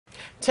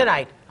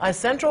Tonight, a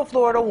Central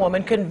Florida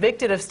woman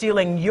convicted of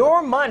stealing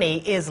your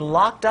money is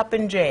locked up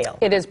in jail.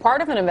 It is part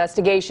of an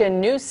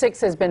investigation News 6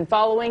 has been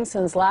following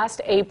since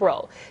last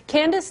April.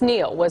 Candice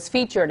Neil was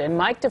featured in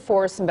Mike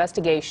DeForest's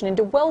investigation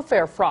into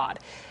welfare fraud.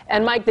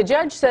 And Mike, the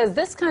judge says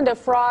this kind of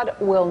fraud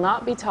will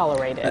not be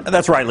tolerated.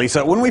 That's right,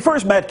 Lisa. When we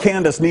first met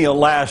Candice Neil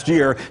last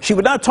year, she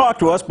would not talk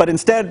to us, but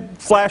instead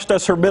flashed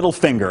us her middle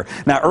finger.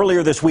 Now,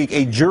 earlier this week,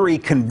 a jury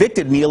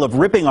convicted Neil of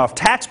ripping off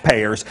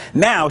taxpayers.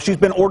 Now she's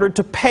been ordered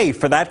to pay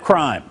for that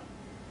crime.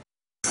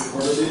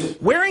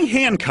 Wearing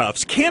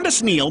handcuffs,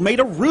 Candice Neil made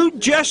a rude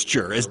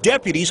gesture as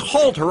deputies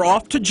hauled her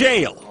off to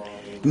jail.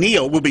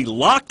 Neil will be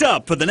locked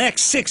up for the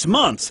next 6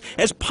 months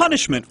as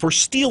punishment for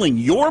stealing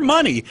your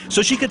money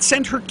so she could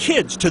send her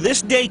kids to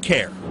this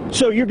daycare.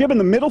 So you're giving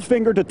the middle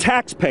finger to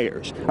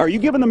taxpayers. Are you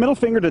giving the middle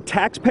finger to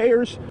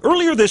taxpayers?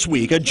 Earlier this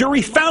week, a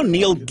jury found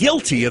Neil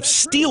guilty of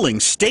stealing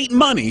state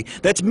money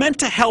that's meant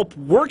to help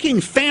working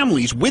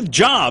families with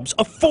jobs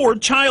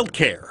afford child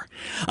care.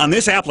 On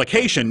this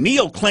application,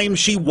 Neil claims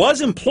she was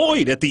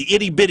employed at the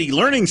Itty Bitty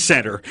Learning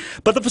Center,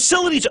 but the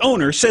facility's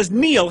owner says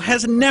Neil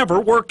has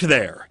never worked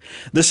there.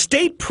 The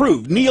state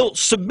proved Neil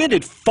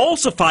submitted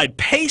falsified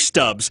pay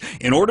stubs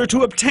in order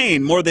to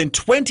obtain more than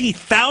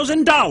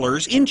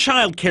 $20,000 in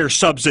child care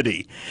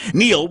subsidy.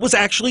 Neil was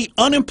actually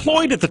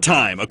unemployed at the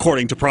time,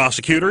 according to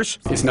prosecutors.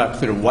 It's not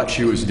clear what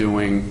she was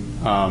doing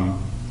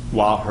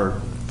while her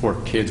 4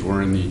 kids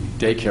were in the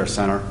daycare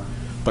center,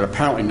 but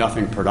apparently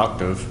nothing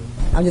productive.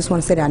 I just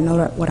want to say that I know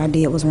that what I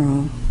did was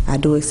wrong. I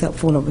do accept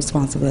full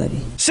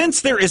responsibility.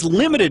 Since there is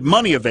limited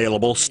money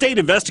available, state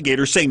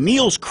investigators say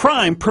Neil's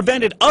crime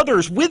prevented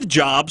others with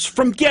jobs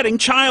from getting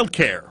child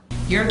care.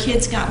 Your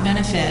kids got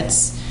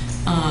benefits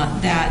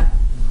that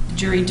the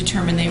jury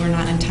determined they were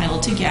not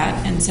entitled to get,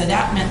 and so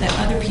that meant that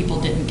other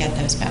people didn't get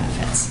those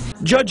benefits.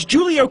 Judge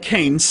Julie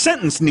O'Kane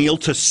sentenced Neil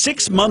to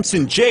 6 months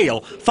in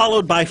jail,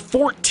 followed by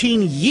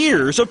 14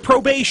 years of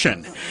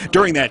probation.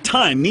 During that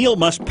time, Neil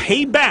must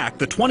pay back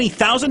the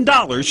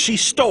 $20,000 she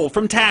stole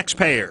from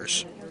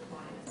taxpayers.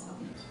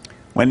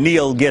 When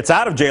Neil gets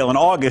out of jail in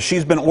August,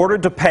 she's been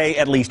ordered to pay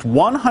at least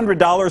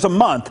 $100 a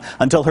month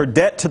until her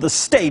debt to the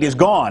state is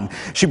gone.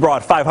 She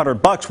brought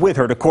 $500 with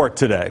her to court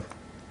today.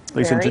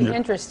 Very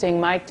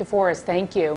interesting. Mike DeForest, thank you.